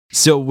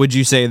So would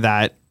you say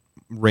that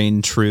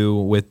reigned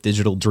true with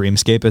Digital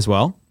Dreamscape as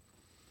well?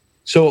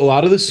 So a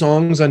lot of the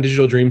songs on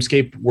Digital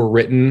Dreamscape were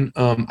written.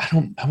 I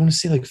want to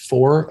say like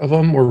 4 of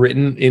them were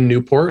written in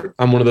Newport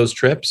on one of those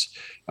trips.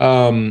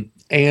 And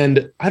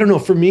I don't know,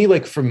 for me,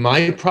 like for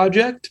my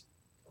project,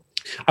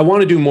 I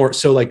want to do more.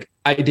 So like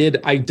I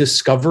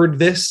discovered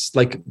this,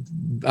 like,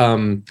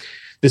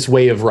 this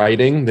way of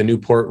writing, the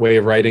Newport way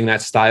of writing,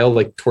 that style,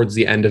 like towards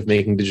the end of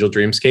making Digital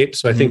Dreamscape.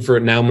 So I think for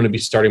now, I'm going to be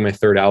starting my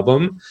 3rd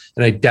album,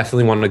 and I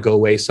definitely want to go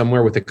away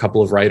somewhere with a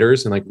couple of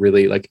writers and like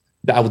really like,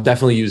 I will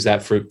definitely use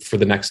that for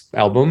the next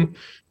album.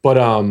 But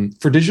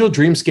for Digital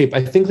Dreamscape,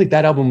 I think like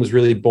that album was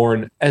really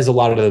born, as a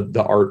lot of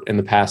the art in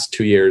the past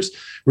 2 years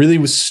really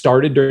was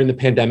started during the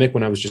pandemic,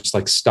 when I was just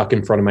like stuck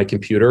in front of my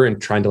computer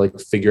and trying to like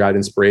figure out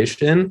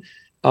inspiration.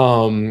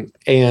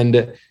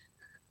 And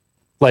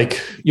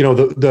like, you know,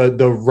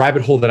 the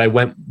rabbit hole that I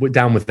went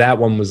down with that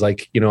one was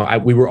like, you know,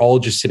 we were all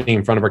just sitting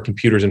in front of our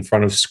computers, in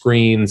front of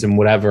screens and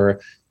whatever.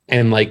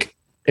 And like,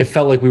 it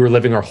felt like we were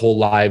living our whole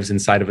lives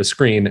inside of a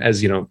screen,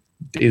 as, you know,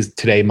 is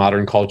today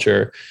modern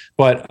culture.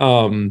 But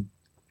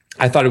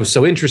I thought it was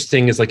so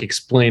interesting, is like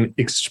exploring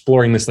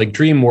this like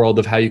dream world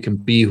of how you can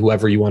be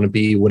whoever you want to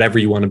be, whatever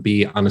you want to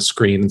be on a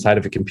screen inside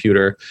of a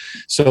computer.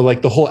 So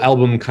like the whole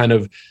album kind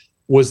of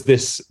was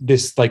this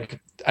like,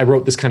 I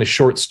wrote this kind of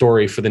short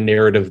story for the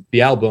narrative of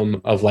the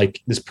album of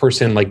like this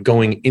person like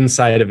going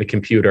inside of a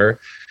computer,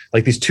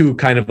 like these two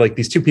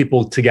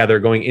people together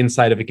going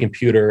inside of a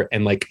computer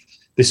and like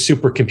this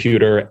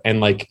supercomputer,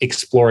 and like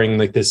exploring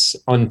like this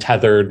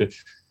untethered,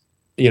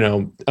 you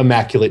know,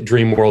 immaculate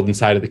dream world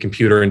inside of the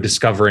computer, and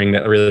discovering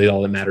that really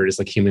all that mattered is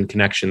like human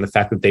connection, the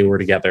fact that they were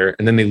together,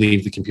 and then they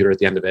leave the computer at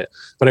the end of it.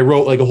 But I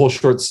wrote like a whole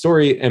short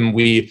story, and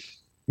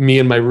me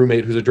and my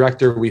roommate, who's a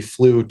director, we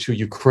flew to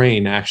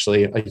Ukraine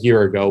actually a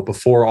year ago,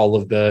 before all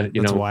of the,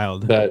 you know,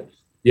 wild.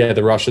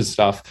 the Russia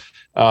stuff.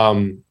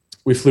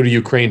 We flew to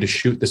Ukraine to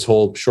shoot this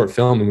whole short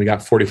film, and we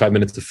got 45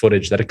 minutes of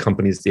footage that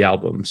accompanies the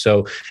album.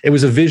 So it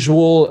was a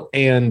visual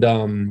and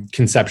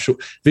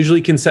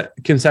visually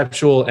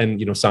conceptual and,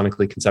 you know,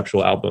 sonically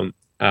conceptual album.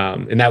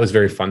 And that was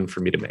very fun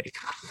for me to make.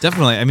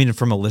 Definitely. I mean,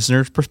 from a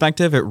listener's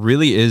perspective, it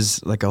really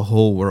is like a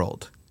whole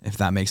world, if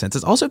that makes sense.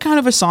 It's also kind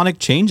of a sonic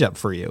change up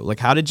for you. Like,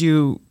 how did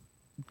you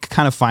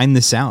kind of find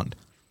this sound?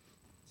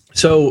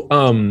 So,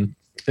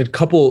 a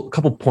couple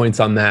points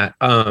on that.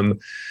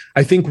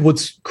 I think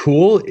what's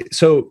cool.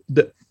 So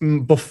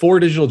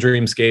before Digital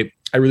Dreamscape,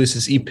 I released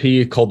this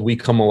EP called We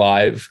Come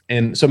Alive.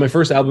 And so my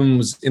first album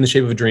was In the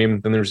Shape of a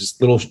Dream. Then there was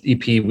this little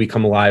EP, We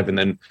Come Alive. And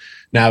then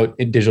now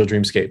in Digital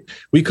Dreamscape.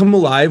 We Come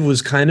Alive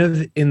was kind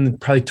of in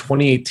probably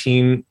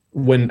 2018,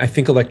 when I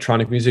think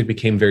electronic music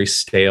became very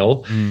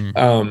stale.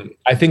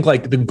 I think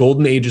like the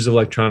golden ages of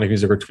electronic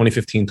music were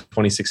 2015,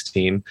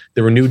 2016.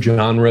 There were new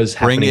genres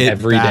happening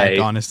every day.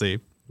 Honestly.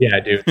 Yeah,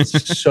 dude,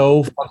 it's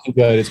so fucking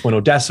good. It's when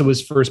Odessa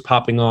was first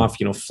popping off,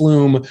 you know,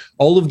 Flume,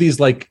 all of these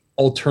like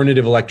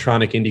alternative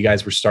electronic indie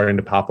guys were starting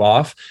to pop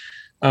off.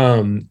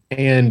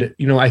 And,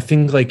 you know, I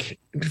think like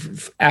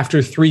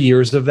after 3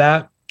 years of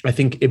that, I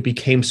think it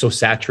became so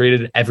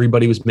saturated.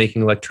 Everybody was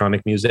making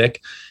electronic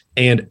music.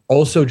 And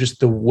also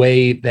just the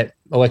way that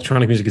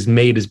electronic music is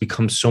made has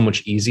become so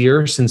much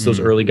easier since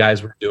those early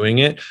guys were doing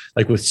it,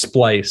 like with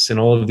Splice and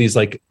all of these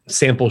like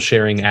sample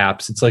sharing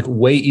apps. It's like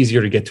way easier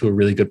to get to a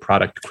really good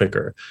product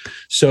quicker.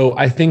 So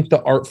I think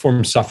the art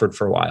form suffered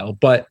for a while.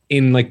 But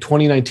in like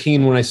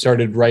 2019, when I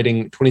started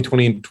writing,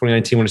 2020,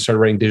 2019, when I started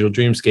writing Digital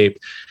Dreamscape,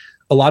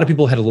 a lot of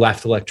people had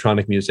left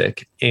electronic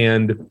music,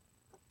 and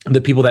the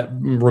people that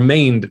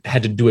remained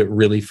had to do it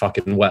really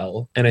fucking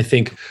well. And I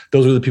think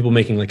those are the people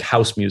making like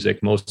house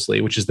music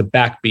mostly, which is the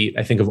backbeat,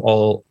 I think, of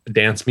all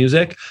dance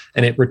music.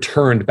 And it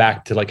returned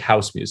back to like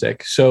house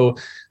music. So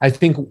I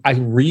think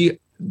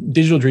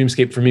Digital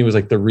Dreamscape for me was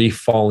like the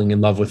re-falling in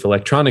love with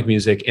electronic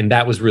music. And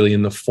that was really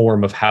in the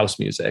form of house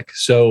music.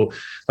 So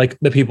like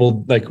the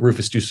people like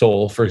Rufus Du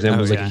Sol, for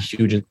example, was like a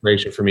huge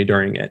inspiration for me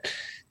during it.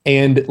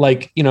 And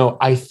like, you know,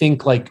 I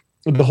think like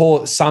the whole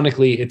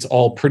sonically, it's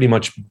all pretty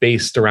much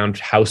based around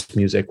house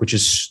music, which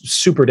is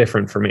super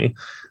different for me.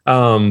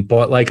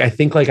 But like, I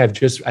think like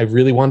I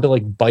really wanted to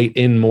like bite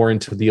in more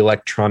into the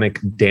electronic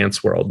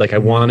dance world. Like I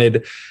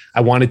wanted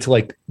to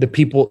like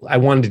I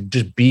wanted to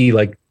just be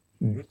like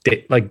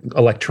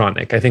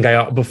electronic. I think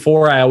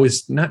before I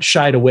always not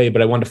shied away,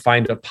 but I wanted to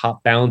find a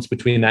pop balance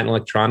between that and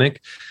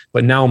electronic.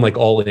 But now I'm like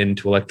all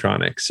into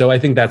electronic. So I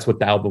think that's what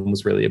the album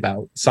was really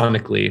about,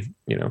 sonically,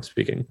 you know,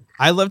 speaking.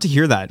 I love to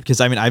hear that, because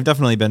I mean, I've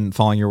definitely been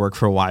following your work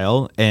for a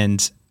while,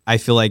 and I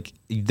feel like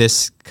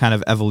this kind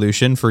of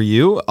evolution for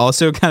you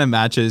also kind of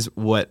matches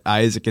what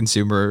I as a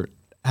consumer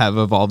have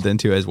evolved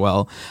into as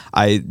well.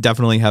 I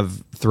definitely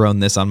have thrown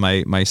this on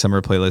my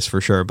summer playlist for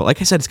sure. But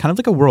like I said, it's kind of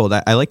like a world.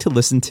 I like to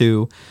listen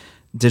to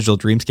Digital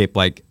Dreamscape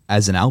like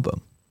as an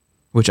album,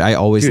 which I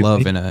always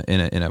love in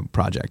a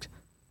project.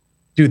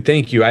 Dude,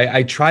 thank you.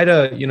 I try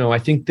to, you know, I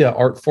think the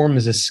art form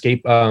is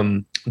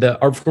the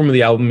art form of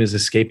the album is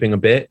escaping a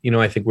bit. You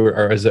know, I think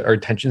our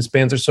attention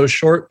spans are so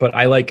short, but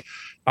I like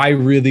I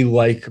really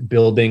like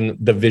building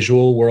the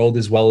visual world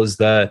as well as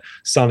the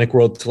sonic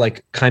world to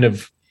like kind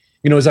of,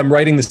 as I'm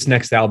writing this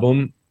next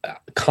album,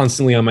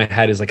 constantly on my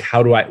head is like,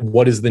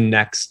 what is the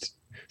next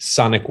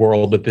sonic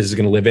world that this is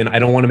going to live in? I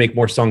don't want to make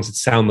more songs that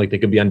sound like they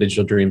could be on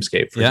Digital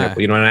Dreamscape, for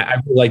example, and I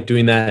really like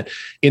doing that.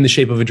 In the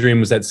Shape of a Dream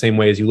was that same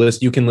way as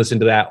you can listen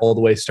to that all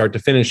the way start to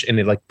finish and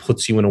it like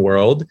puts you in a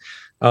world.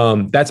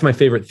 That's my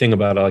favorite thing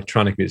about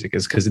electronic music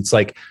is because it's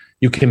like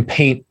you can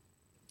paint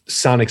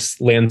sonic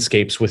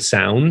landscapes with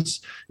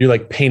sounds. You're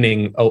like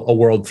painting a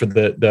world for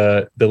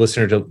the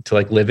listener to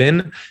like live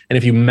in. And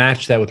if you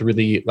match that with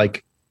really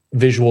like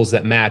visuals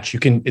that match,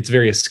 it's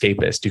very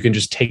escapist. You can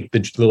just take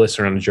the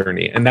listener on a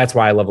journey. And that's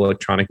why I love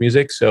electronic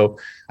music. So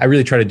I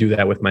really try to do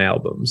that with my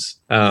albums.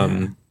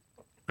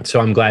 So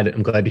I'm glad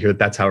to hear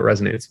that's how it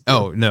resonates.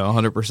 Oh no,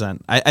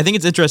 100%. I think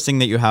it's interesting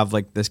that you have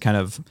like this kind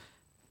of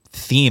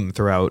theme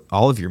throughout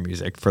all of your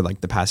music for like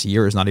the past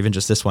years, not even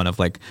just this one, of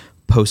like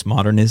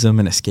postmodernism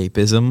and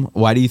escapism.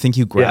 Why do you think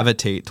you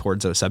gravitate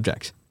towards those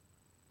subjects?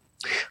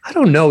 I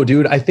don't know,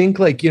 dude. I think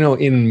like,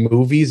 in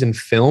movies and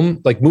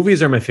film, like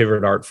movies are my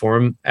favorite art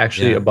form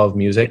actually above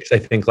music. I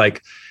think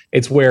like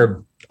it's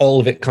where all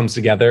of it comes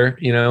together,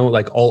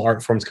 like all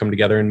art forms come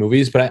together in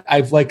movies. But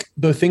I've like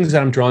the things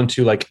that I'm drawn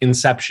to, like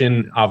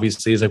Inception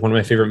obviously is like one of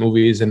my favorite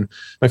movies. And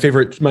my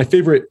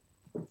favorite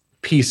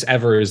piece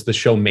ever is the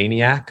show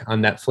Maniac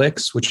on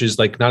Netflix, which is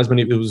like not as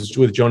many, it was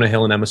with Jonah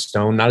Hill and Emma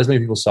Stone. Not as many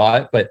people saw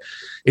it, but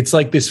it's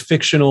like this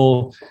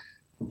fictional,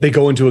 they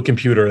go into a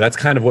computer. That's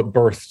kind of what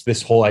birthed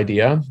this whole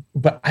idea.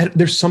 But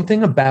there's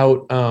something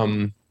about,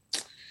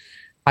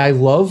 I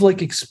love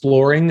like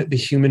exploring the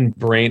human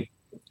brain.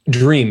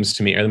 Dreams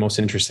to me are the most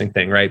interesting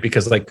thing, right?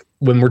 Because like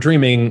when we're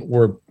dreaming,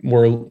 we're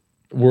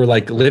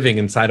like living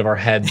inside of our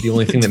head. The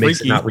only thing that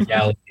makes it not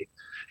reality.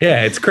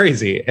 Yeah, it's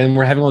crazy. And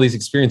we're having all these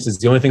experiences.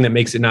 The only thing that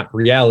makes it not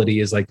reality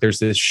is like there's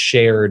this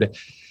shared,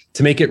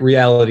 to make it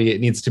reality,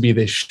 it needs to be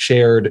this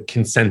shared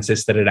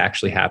consensus that it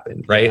actually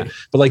happened, right? Yeah.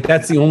 But like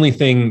that's the only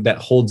thing that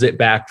holds it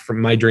back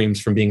from my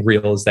dreams from being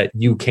real, is that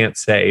you can't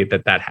say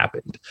that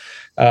happened.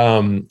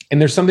 And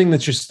there's something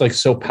that's just like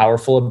so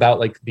powerful about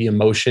like the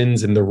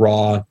emotions and the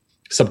raw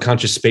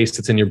subconscious space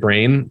that's in your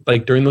brain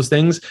like during those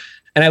things.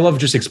 And I love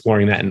just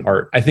exploring that in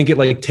art. I think it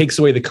like takes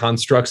away the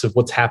constructs of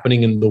what's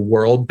happening in the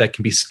world that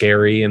can be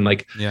scary. And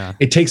like,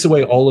 it takes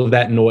away all of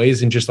that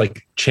noise and just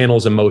like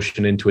channels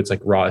emotion into its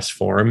like rawest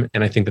form.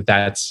 And I think it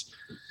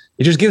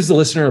just gives the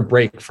listener a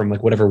break from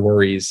like whatever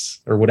worries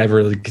or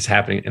whatever like is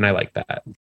happening. And I like that.